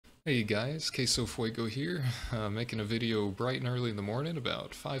Hey guys, Queso Fuego here, making a video bright and early in the morning,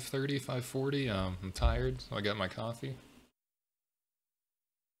 about 5:30, 5:40. I'm tired, so I got my coffee.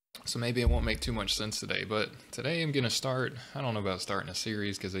 So maybe it won't make too much sense today, but today I'm gonna start. I don't know about starting a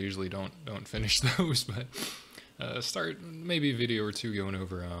series because I usually don't finish those, but start maybe a video or two going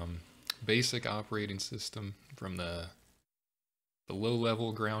over basic operating system from the low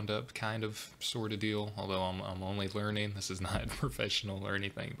level ground up kind of sort of deal. Although I'm only learning. This is not professional or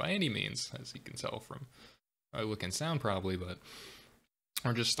anything by any means, as you can tell from my look and sound probably, but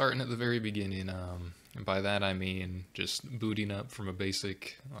we're just starting at the very beginning. And by that I mean just booting up from a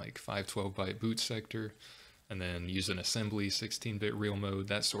basic like 512 byte boot sector, and then using assembly, 16-bit real mode,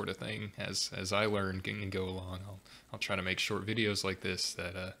 that sort of thing. As I learn and go along, I'll try to make short videos like this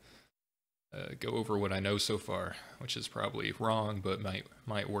that go over what I know so far, which is probably wrong, but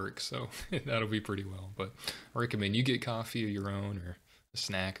might work. So that'll be pretty well. But I recommend you get coffee of your own or a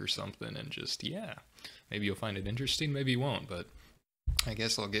snack or something, and just maybe you'll find it interesting, maybe you won't. But I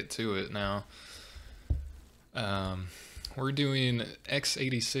guess I'll get to it now. We're doing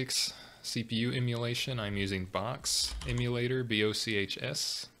x86 CPU emulation. I'm using bochs emulator,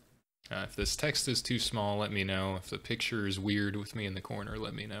 bochs. If this text is too small, let me know. If the picture is weird with me in the corner,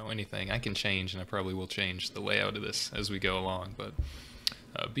 let me know. Anything I can change, and I probably will change the layout of this as we go along. But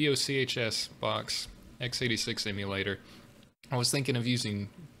bochs, bochs, x86 emulator. I was thinking of using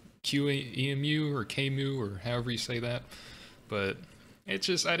QEMU or KMU or however you say that, but I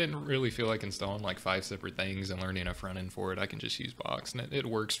didn't really feel like installing like 5 separate things and learning a front end for it. I can just use bochs, and it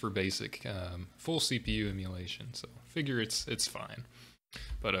works for basic full CPU emulation, so figure it's fine.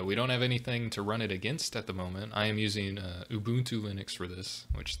 But we don't have anything to run it against at the moment. I am using Ubuntu Linux for this,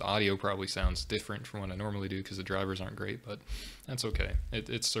 which the audio probably sounds different from what I normally do because the drivers aren't great, but that's okay.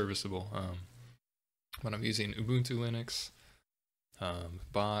 It's serviceable. But I'm using Ubuntu Linux,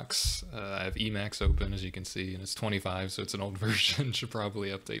 bochs. I have Emacs open, as you can see, and it's 25, so it's an old version. Should probably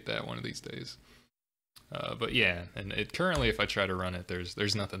update that one of these days. But yeah, and it currently, if I try to run it,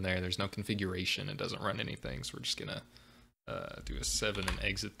 there's nothing there. There's no configuration. It doesn't run anything, so we're just gonna do a 7 and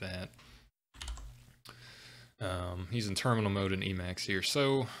exit that. Using terminal mode in Emacs here.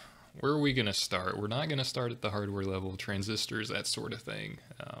 So where are we going to start? We're not going to start at the hardware level, transistors, that sort of thing.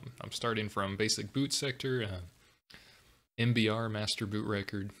 I'm starting from basic boot sector, MBR, master boot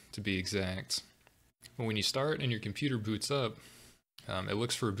record to be exact. But when you start and your computer boots up, it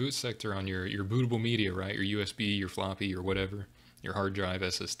looks for a boot sector on your bootable media, right? Your USB, your floppy, or whatever, your hard drive,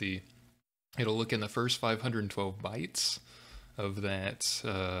 SSD. It'll look in the first 512 bytes of that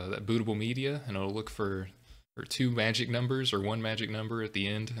bootable media, and it'll look for 2 magic numbers or 1 magic number at the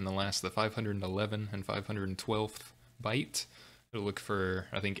end, and the 511 and 512th byte. It'll look for,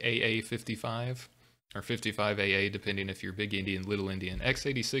 I think, AA55 or 55AA, depending if you're big Indian, little Indian.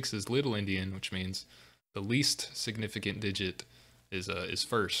 x86 is little Indian, which means the least significant digit is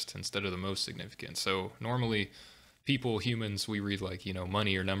first instead of the most significant. So normally humans, we read like,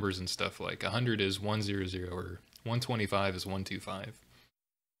 money or numbers and stuff like 100 is 100 or 125 is 125.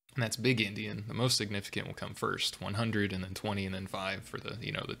 And that's big Indian. The most significant will come first, 100 and then 20 and then 5 for the,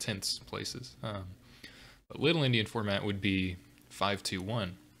 the tenths places. But little Indian format would be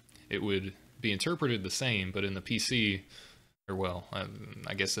 521. It would be interpreted the same, but in the PC, or well,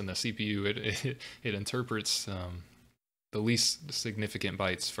 I guess in the CPU, it interprets the least significant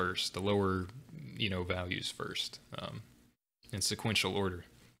bytes first, the lower, values first, in sequential order.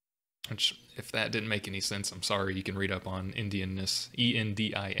 Which, if that didn't make any sense, I'm sorry. You can read up on Indianness,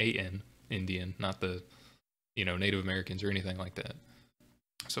 ENDIAN, Indian, not the, Native Americans or anything like that.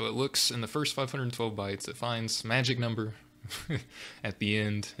 So it looks in the first 512 bytes, it finds magic number at the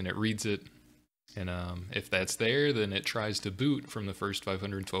end, and it reads it. And if that's there, then it tries to boot from the first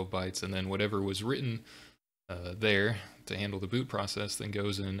 512 bytes, and then whatever was written there to handle the boot process then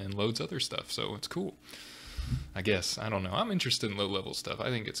goes in and loads other stuff. So it's cool, I guess. I don't know. I'm interested in low-level stuff. I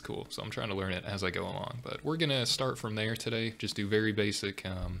think it's cool, so I'm trying to learn it as I go along. But we're going to start from there today. Just do very basic,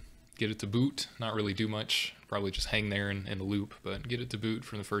 get it to boot, not really do much, probably just hang there in the loop, but get it to boot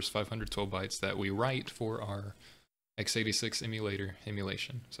from the first 512 bytes that we write for our x86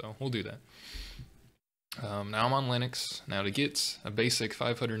 emulation. So we'll do that. Now I'm on Linux. Now to get a basic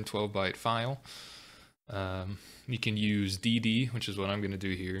 512 byte file, you can use dd, which is what I'm going to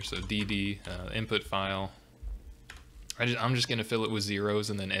do here. So dd, input file. I'm just going to fill it with zeros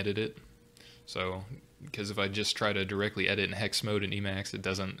and then edit it. So, because if I just try to directly edit in hex mode in Emacs, it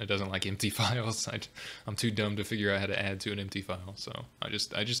doesn't like empty files. I'm too dumb to figure out how to add to an empty file. So I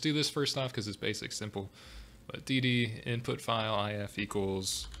just do this first off because it's basic, simple. But dd input file if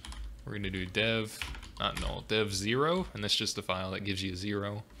equals, we're going to do dev, not null, dev 0, and that's just a file that gives you a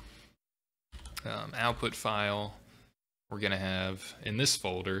 0. output file we're gonna have in this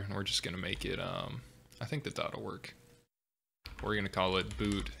folder, and we're just gonna make it, I think the dot will work. We're gonna call it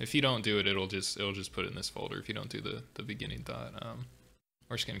boot. If you don't do it, it'll just put it in this folder if you don't do the beginning dot.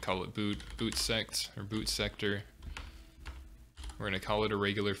 We're just gonna call it boot sect or boot sector. We're gonna call it a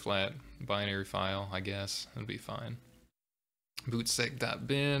regular flat binary file, I guess. It'll be fine.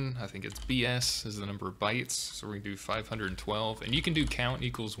 Bootsec.bin, I think it's BS is the number of bytes, so we're gonna do 512, and you can do count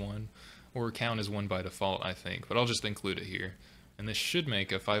equals 1, or count is 1 by default, I think, but I'll just include it here. And this should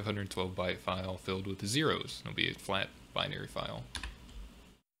make a 512 byte file filled with zeros. It'll be a flat binary file.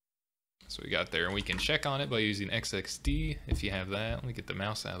 So we got there, and we can check on it by using XXD if you have that. Let me get the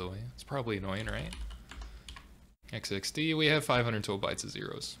mouse out of the way. It's probably annoying, right? XXD, we have 512 bytes of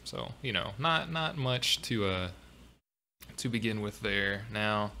zeros, so you know, not much to begin with there.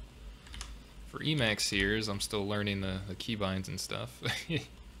 Now, for Emacs here, as I'm still learning the keybinds and stuff,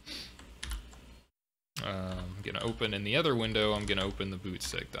 I'm gonna open in the other window. I'm gonna open the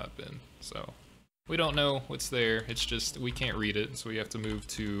bootsec.bin. So we don't know what's there. It's just we can't read it, so we have to move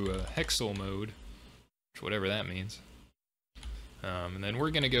to hexidecimal mode, whatever that means. And then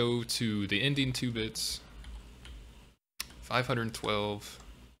we're gonna go to the ending 2 bits. 512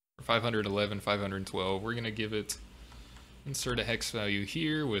 or 511, 512. We're gonna give it, insert a hex value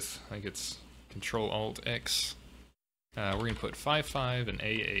here with, I think it's Control-Alt-X. We're gonna put 55 and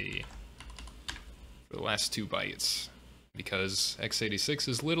AA for the last 2 bytes, because x86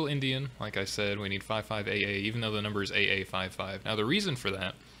 is Little Endian. Like I said, we need 55 AA, even though the number is AA55. Now the reason for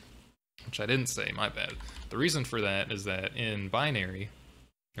that, which I didn't say, my bad. The reason for that is that in binary,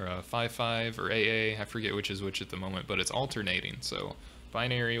 or 55 or AA, I forget which is which at the moment, but it's alternating. So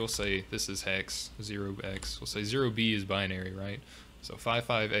binary will say this is hex, 0x. We'll say 0b is binary, right? So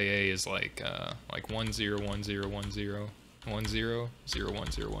 55 AA is like 101010 10 0 0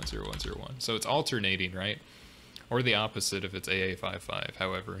 1 0 1 0 1 0 1. So it's alternating, right? Or the opposite if it's AA55.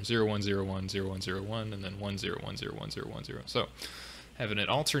 However, 0 1 0 1 0 1 0 1 and then 1 0 1 0 1 0 1 0. So having it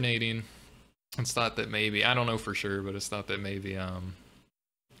alternating, it's thought that maybe, I don't know for sure, but it's thought that maybe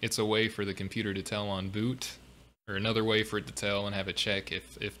it's a way for the computer to tell on boot, or another way for it to tell and have it check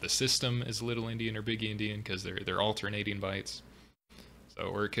if the system is Little Endian or Big Endian, because they're alternating bytes. So,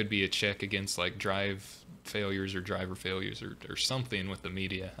 or it could be a check against like drive failures or driver failures or something with the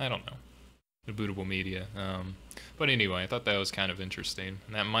media. I don't know, the bootable media. But anyway, I thought that was kind of interesting,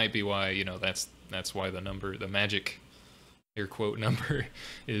 and that might be why, you know, that's why the number, the magic air quote number,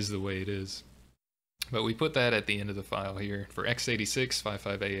 is the way it is. But we put that at the end of the file here. For x86,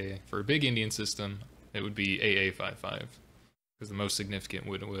 55AA. For a Big Endian system, it would be AA55, because the most significant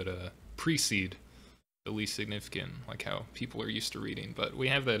would precede the least significant, like how people are used to reading. But we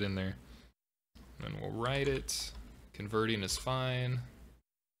have that in there. And then we'll write it. Converting is fine.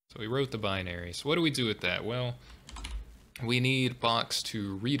 So we wrote the binary. So what do we do with that? Well, we need bochs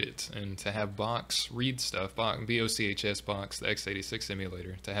to read it, and to have bochs read stuff, bochs bochs, the x86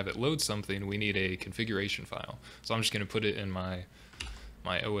 emulator, to have it load something, we need a configuration file. So I'm just going to put it in my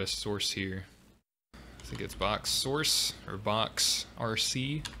OS source here. I think it's bochs source or bochs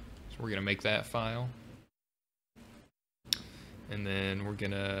rc. So we're going to make that file. And then we're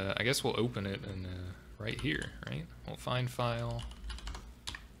going to, I guess we'll open it in, right here, right? We'll find file,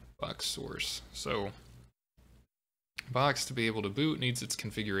 bochs source. So bochs, to be able to boot, needs its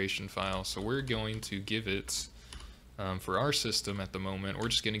configuration file, so we're going to give it, for our system at the moment, we're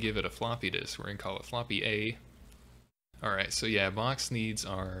just going to give it a floppy disk. We're going to call it floppy A. Alright, so yeah, bochs needs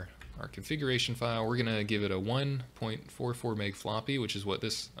our configuration file. We're going to give it a 1.44 meg floppy, which is what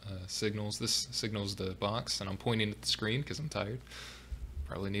this signals. This signals the bochs, and I'm pointing at the screen because I'm tired.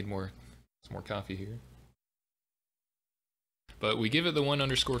 Probably need some more coffee here. But we give it the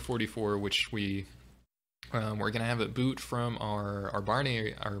 1_44, which we're going to have it boot from our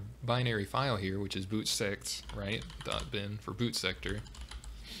binary file here, which is bootsect, right? .bin for boot sector.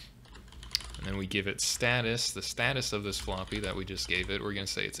 And then we give it status, the status of this floppy that we just gave it. We're going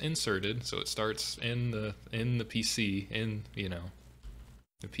to say it's inserted, so it starts in the PC, in, you know,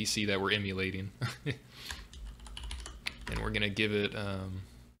 the PC that we're emulating. And we're going to give it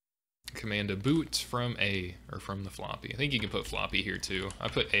command to boot from A, or from the floppy. I think you can put floppy here too. I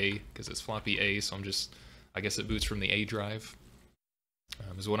put A because it's floppy A, so I guess it boots from the A drive,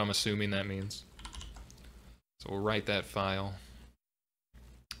 is what I'm assuming that means. So we'll write that file.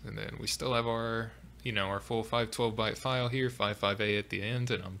 And then we still have our, you know, our full 512 byte file here, 55A at the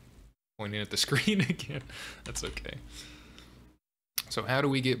end, and I'm pointing at the screen again. That's okay. So how do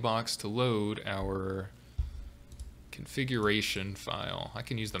we get bochs to load our configuration file. I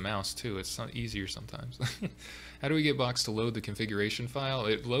can use the mouse too, it's not easier sometimes. How do we get bochs to load the configuration file?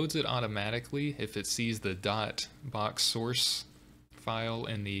 It loads it automatically if it sees the .bochs source file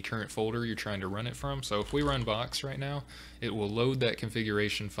in the current folder you're trying to run it from. So if we run bochs right now, it will load that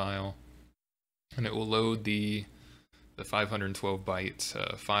configuration file, and it will load the 512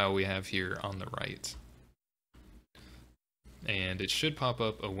 byte file we have here on the right. And it should pop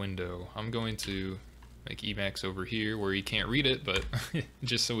up a window. I'm going to make Emacs over here where you can't read it, but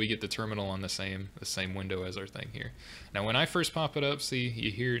just so we get the terminal on the same window as our thing here. Now when I first pop it up, see,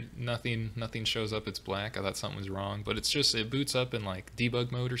 you hear nothing shows up, it's black. I thought something was wrong, but it's just, it boots up in like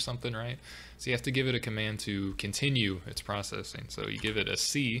debug mode or something, right? So you have to give it a command to continue its processing. So you give it a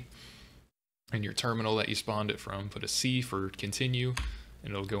C in your terminal that you spawned it from, put a C for continue,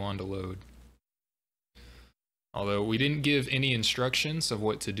 and it'll go on to load. Although we didn't give any instructions of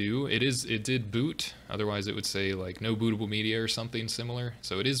what to do, it did boot. Otherwise, it would say like no bootable media or something similar.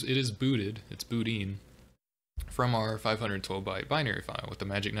 So it is booted. It's booting from our 512 byte binary file with the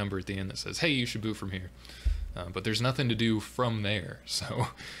magic number at the end that says, "Hey, you should boot from here." But there's nothing to do from there. So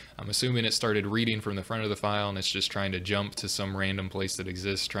I'm assuming it started reading from the front of the file, and it's just trying to jump to some random place that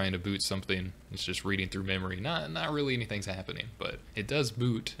exists, trying to boot something. It's just reading through memory. Not really anything's happening, but it does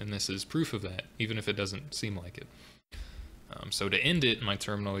boot, and this is proof of that, even if it doesn't seem like it. So to end it in my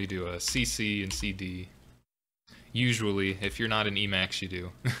terminal, you do a CC and CD. Usually, if you're not in Emacs, you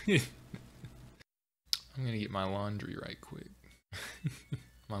do. I'm gonna get my laundry right quick.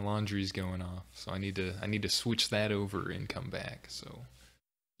 My laundry's going off, so I need to switch that over and come back. So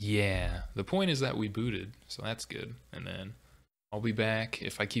yeah, the point is that we booted, so that's good. And then I'll be back.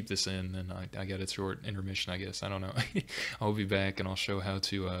 If I keep this in, then I got a short intermission, I guess. I don't know. I'll be back and I'll show how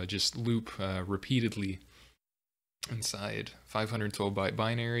to just loop repeatedly inside 512 byte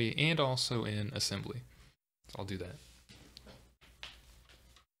binary and also in assembly. So I'll do that.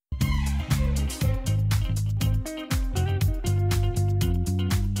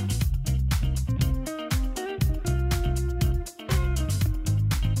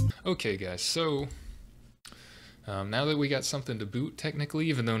 Okay guys, so now that we got something to boot technically,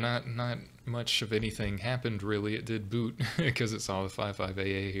 even though not much of anything happened really, it did boot because it's all the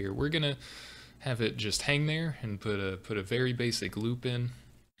 55AA here. We're gonna have it just hang there and put a very basic loop in,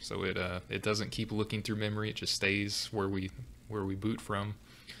 so it doesn't keep looking through memory. It just stays where we boot from.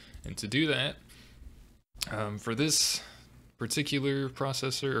 And to do that, for this particular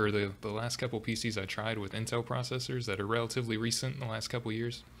processor, or the last couple PCs I tried with Intel processors that are relatively recent in the last couple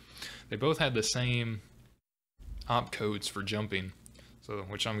years, they both had the same opcodes for jumping, so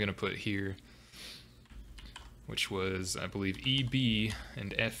which I'm going to put here, which was, I believe, EB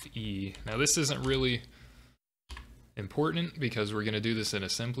and FE. Now this isn't really important because we're going to do this in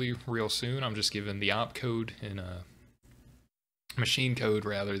assembly real soon. I'm just giving the opcode in a machine code,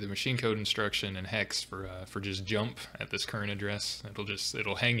 rather, the machine code instruction in hex for just jump at this current address.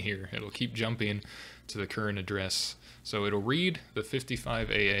 It'll hang here. It'll keep jumping to the current address. So it'll read the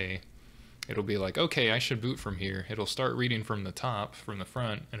 55AA. It'll be like, okay, I should boot from here. It'll start reading from the top, from the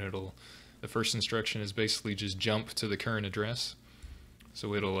front, and the first instruction is basically just jump to the current address.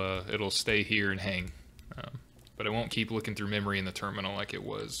 So it'll stay here and hang. But it won't keep looking through memory in the terminal like it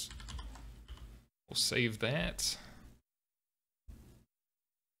was. We'll save that.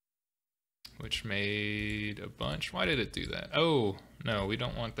 Which made a bunch. Why did it do that? Oh, no, we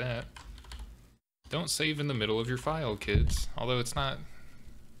don't want that. Don't save in the middle of your file, kids. Although it's not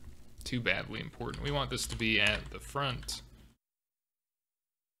too badly important. We want this to be at the front.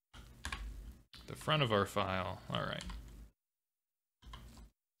 The front of our file. Alright.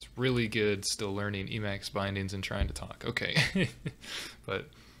 It's really good still learning Emacs bindings and trying to talk. Okay. But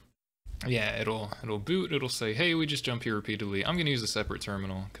yeah, it'll boot, it'll say, hey, we just jump here repeatedly. I'm gonna use a separate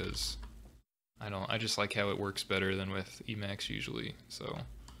terminal because I just like how it works better than with Emacs usually. So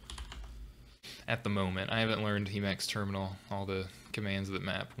at the moment, I haven't learned Emacs terminal, all the commands that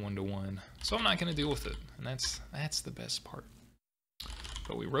map one-to-one, so I'm not going to deal with it, and that's the best part.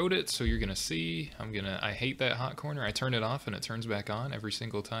 But we wrote it, so you're going to see, I hate that hot corner. I turn it off and it turns back on every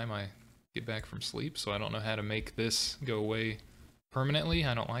single time I get back from sleep, so I don't know how to make this go away permanently.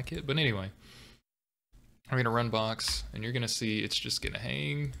 I don't like it, but anyway. I'm going to run bochs, and you're going to see it's just going to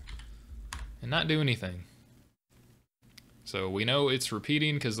hang and not do anything. So we know it's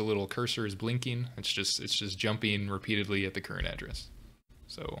repeating because the little cursor is blinking. It's just jumping repeatedly at the current address.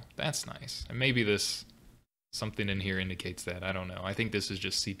 So that's nice. And maybe something in here indicates that. I don't know. I think this is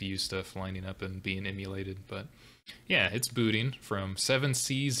just CPU stuff lining up and being emulated. But yeah, it's booting from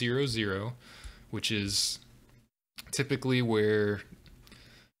 7C00, which is typically where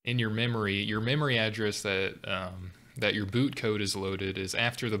in your memory address that that your boot code is loaded is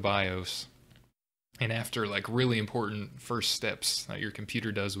after the BIOS and after like really important first steps that your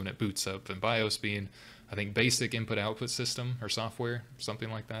computer does when it boots up. And BIOS being, I think, basic input-output system or software, something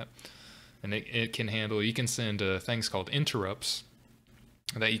like that. And it can handle, you can send things called interrupts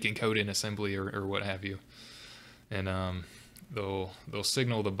that you can code in assembly or what have you. And they'll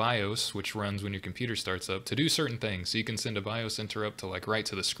signal the BIOS, which runs when your computer starts up, to do certain things. So you can send a BIOS interrupt to like write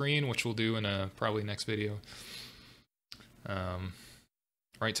to the screen, which we'll do in a probably next video.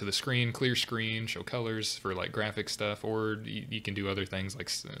 Write to the screen, clear screen, show colors for like graphic stuff, or you can do other things like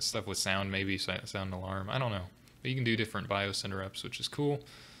stuff with sound, maybe sound alarm. I don't know, but you can do different BIOS interrupts, which is cool.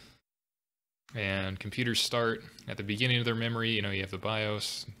 And computers start at the beginning of their memory. You know, you have the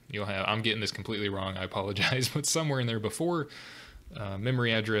BIOS. You'll have, I'm getting this completely wrong, I apologize, but somewhere in there before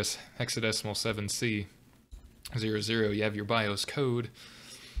memory address hexadecimal 7C 00, you have your BIOS code.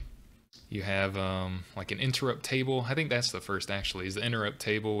 You have like an interrupt table. I think that's the first, actually, is the interrupt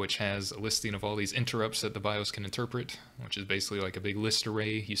table, which has a listing of all these interrupts that the BIOS can interpret, which is basically like a big list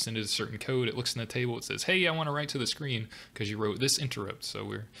array. You send it a certain code, it looks in the table, it says, hey, I want to write to the screen because you wrote this interrupt.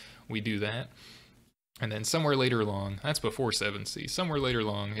 So we do that. And then somewhere later along, that's before 7C, somewhere later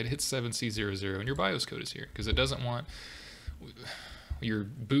along, it hits 7C00 and your BIOS code is here because it doesn't want, your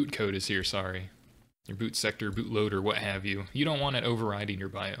boot code is here, sorry. Your boot sector, bootloader, what have you. You don't want it overriding your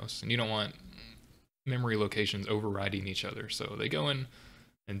BIOS, and you don't want memory locations overriding each other. So they go in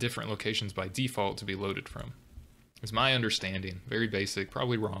different locations by default to be loaded from. It's my understanding. Very basic,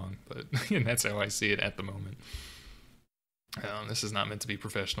 probably wrong, but that's how I see it at the moment. This is not meant to be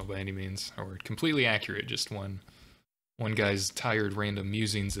professional by any means, or completely accurate, just one guy's tired random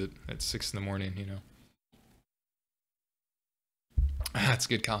musings at 6 in the morning, you know. That's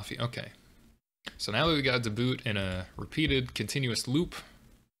good coffee, okay. So now that we got to boot in a repeated continuous loop,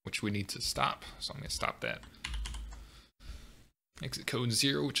 which we need to stop, so I'm going to stop that. Exit code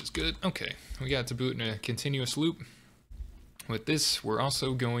 0, which is good. Okay, we got to boot in a continuous loop. With this, we're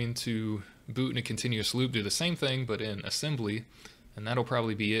also going to boot in a continuous loop, do the same thing, but in assembly, and that'll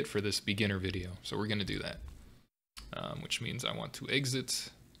probably be it for this beginner video. So we're going to do that, which means I want to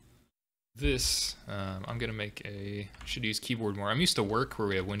exit this. I'm going to make I should use keyboard more. I'm used to work where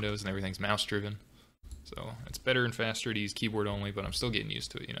we have Windows and everything's mouse driven. So it's better and faster to use keyboard only, but I'm still getting used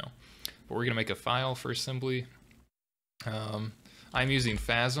to it, you know. But we're going to make a file for assembly. I'm using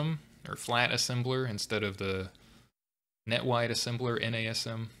FASM, or flat assembler, instead of the net-wide assembler,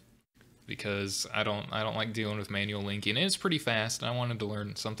 NASM, because I don't like dealing with manual linking. And it's pretty fast, and I wanted to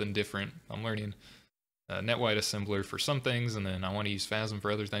learn something different. I'm learning net-wide assembler for some things, and then I want to use FASM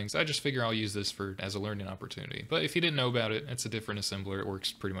for other things. I just figure I'll use this as a learning opportunity. But if you didn't know about it, it's a different assembler. It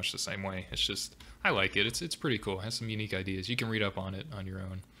works pretty much the same way. It's just, I like it. It's pretty cool. It has some unique ideas. You can read up on it on your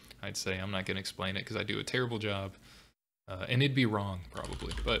own, I'd say. I'm not going to explain it because I do a terrible job, and it'd be wrong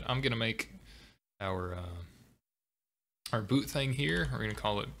probably. But I'm going to make our boot thing here. We're going to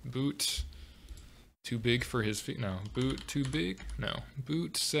call it boot too big for his feet. No, boot too big. No,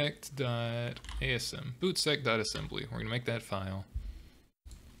 bootsect.asm. Bootsect.assembly. We're going to make that file.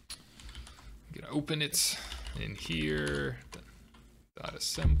 I'm going to open it in here.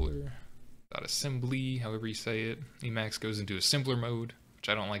 .assembler. .assembly, however you say it. Emacs goes into assembler mode, which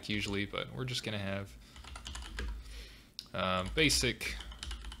I don't like usually, but we're just going to have basic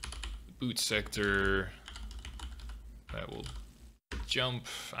boot sector that will jump,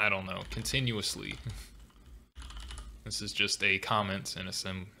 I don't know, continuously. This is just a comment in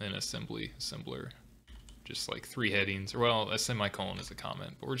assembler. Just like 3 headings. Well, a semicolon is a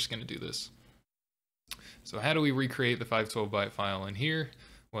comment, but we're just going to do this. So how do we recreate the 512 byte file in here?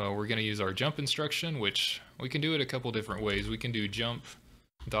 Well, we're going to use our jump instruction, which we can do it a couple different ways. We can do jump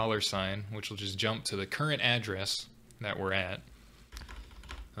 $, which will just jump to the current address that we're at.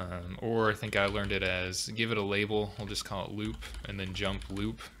 Or I think I learned it as give it a label, we'll just call it loop, and then jump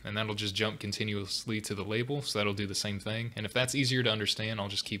loop, and that'll just jump continuously to the label, so that'll do the same thing. And if that's easier to understand, I'll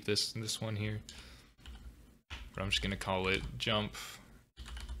just keep this one here. But I'm just going to call it jump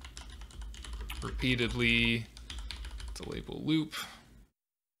repeatedly to label loop.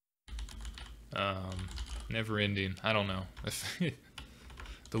 Never ending, I don't know.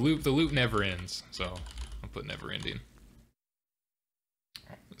 the loop never ends, so I'll put never ending.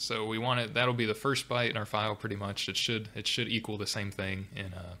 So we want it, that'll be the first byte in our file pretty much. It should equal the same thing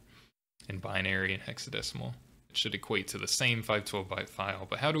in binary and hexadecimal. It should equate to the same 512 byte file.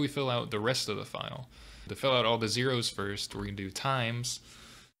 But how do we fill out the rest of the file? To fill out all the zeros first, we're going to do times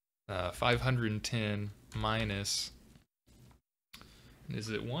 510 minus, is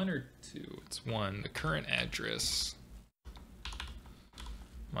it 1 or 2? It's 1. The current address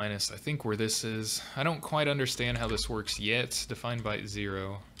minus, I think where this is. I don't quite understand how this works yet. Define byte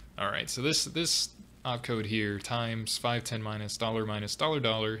 0. Alright, so this opcode here, times 510 minus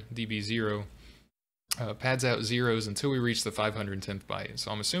 $, db0, pads out zeros until we reach the 510th byte.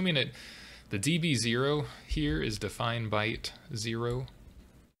 So I'm assuming the db0 here is define byte 0.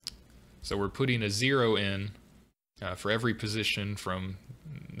 So we're putting a 0 in for every position from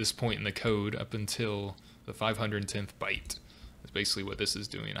this point in the code up until the 510th byte. That's basically what this is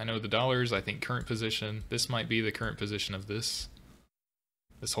doing. I know the dollars, I think current position. This might be the current position of this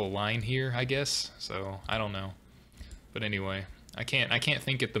whole line here, I guess. So I don't know. But anyway, I can't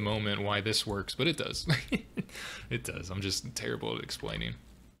think at the moment why this works, but it does. It does. I'm just terrible at explaining.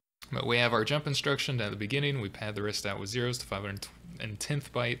 But we have our jump instruction at the beginning. We pad the rest out with zeros to 510th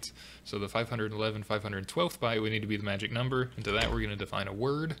byte. So the 511, 512th byte, we need to be the magic number. And to that, we're going to define a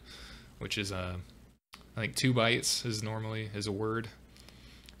word, which is, I think 2 bytes is a word.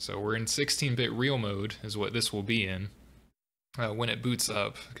 So we're in 16-bit real mode is what this will be in. When it boots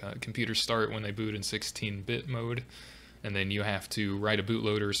up, computers start when they boot in 16-bit mode. And then you have to write a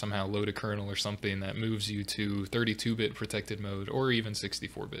bootloader, somehow load a kernel or something that moves you to 32-bit protected mode, or even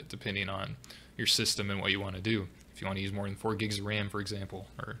 64-bit, depending on your system and what you want to do. If you want to use more than 4 gigs of RAM, for example,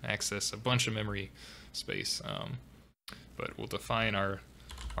 or access a bunch of memory space. But we'll define our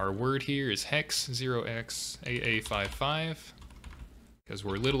word here is hex 0xAA55, because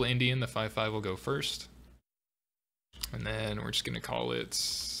we're little Indian, the 55 will go first. And then we're just going to call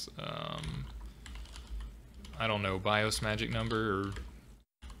it... I don't know, BIOS magic number or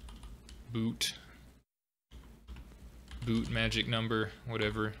boot magic number,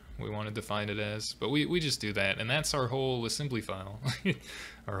 whatever we want to define it as. But we just do that, and that's our whole assembly file.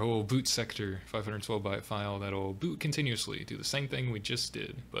 Our whole boot sector 512 byte file that'll boot continuously, do the same thing we just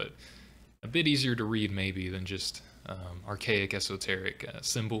did, but a bit easier to read maybe than just archaic esoteric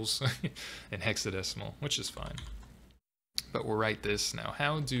symbols in hexadecimal, which is fine. But we'll write this now.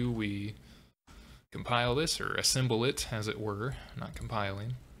 How do we compile this, or assemble it, as it were, not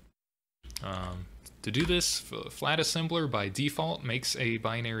compiling? To do this, flat assembler by default makes a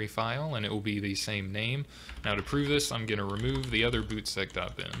binary file, and it will be the same name. Now to prove this, I'm going to remove the other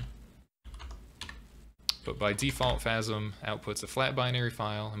bootsec.bin. But by default, FASM outputs a flat binary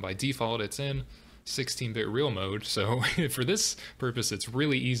file, and by default it's in 16-bit real mode, so for this purpose it's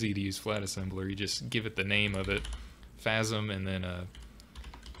really easy to use flat assembler. You just give it the name of it, FASM, and then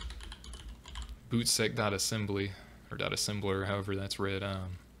bootsec.assembly, or .assembler, however that's read.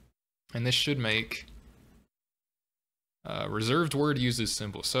 And this should make reserved word uses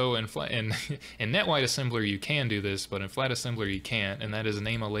symbol. So in NetWide assembler you can do this, but in flat assembler you can't, and that is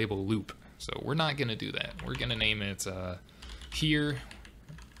name a label loop. So we're not going to do that. We're going to name it here,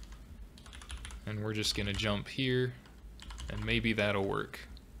 and we're just going to jump here, and maybe that'll work.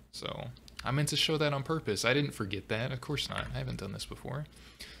 So I meant to show that on purpose. I didn't forget that. Of course not. I haven't done this before.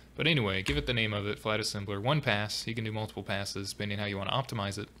 But anyway, give it the name of it, flat assembler. 1 pass. You can do multiple passes depending on how you want to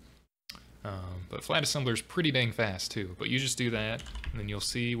optimize it. But flat assembler is pretty dang fast too. But you just do that, and then you'll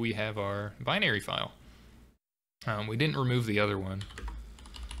see we have our binary file. We didn't remove the other one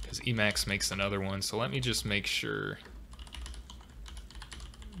because Emacs makes another one. So let me just make sure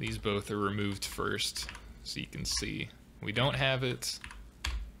these both are removed first, so you can see we don't have it,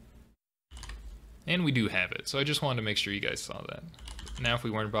 and we do have it. So I just wanted to make sure you guys saw that. Now if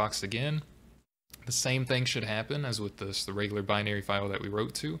we were in box again, the same thing should happen as with the regular binary file that we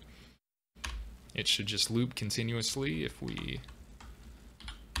wrote to. It should just loop continuously if we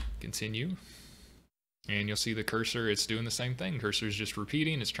continue. And you'll see the cursor, it's doing the same thing. Cursor is just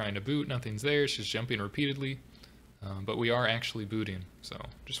repeating, it's trying to boot, nothing's there, it's just jumping repeatedly. But we are actually booting, so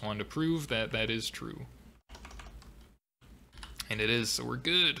just wanted to prove that that is true. And it is, so we're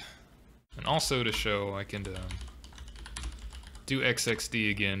good. And also to show, I can do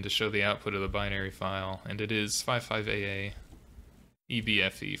XXD again to show the output of the binary file, and it is 55AA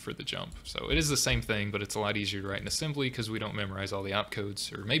EBFE for the jump. So it is the same thing, but it's a lot easier to write in assembly because we don't memorize all the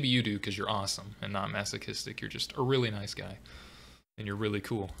opcodes, or maybe you do because you're awesome and not masochistic. You're just a really nice guy, and you're really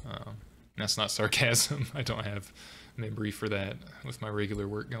cool. That's not sarcasm. I don't have memory for that with my regular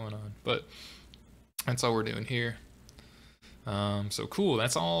work going on, but that's all we're doing here. So cool,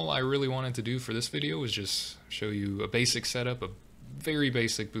 that's all I really wanted to do for this video, was just show you a basic setup, a very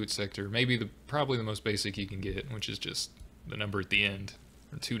basic boot sector, maybe probably the most basic you can get, which is just the number at the end,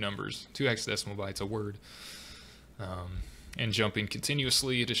 or 2 numbers, 2 hexadecimal bytes, a word, and jumping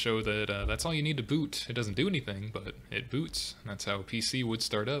continuously to show that that's all you need to boot. It doesn't do anything, but it boots. That's how a PC would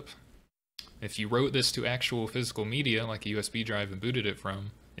start up. If you wrote this to actual physical media, like a USB drive, and booted it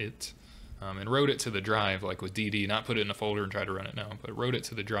from it, and wrote it to the drive like with DD, not put it in a folder and try to run it now, but wrote it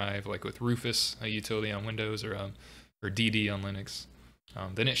to the drive like with Rufus, a utility on Windows, or DD on Linux,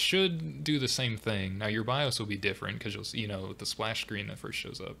 then it should do the same thing. Now your BIOS will be different because you'll see, you know, the splash screen that first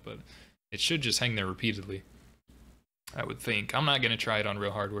shows up, but it should just hang there repeatedly, I would think. I'm not going to try it on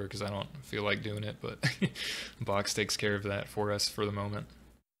real hardware because I don't feel like doing it, but bochs takes care of that for us for the moment.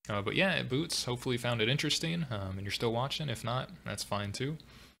 But yeah, it boots. Hopefully you found it interesting, and you're still watching. If not, that's fine too.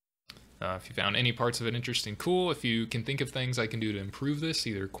 If you found any parts of it interesting, cool. If you can think of things I can do to improve this,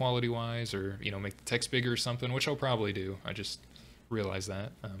 either quality-wise or, you know, make the text bigger or something, which I'll probably do. I just realized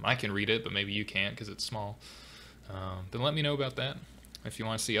that. I can read it, but maybe you can't because it's small. Then let me know about that. If you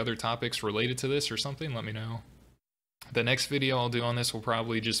want to see other topics related to this or something, let me know. The next video I'll do on this will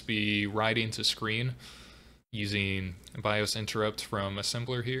probably just be writing to screen using BIOS interrupt from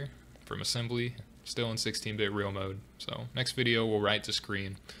assembler here, from assembly, still in 16-bit real mode. So next video we'll write to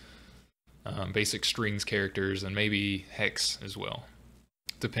screen. Basic strings, characters, and maybe hex as well,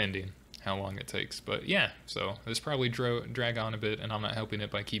 depending how long it takes. But yeah, so this probably drag on a bit, and I'm not helping it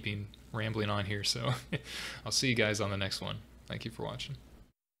by keeping rambling on here, so I'll see you guys on the next one. Thank you for watching.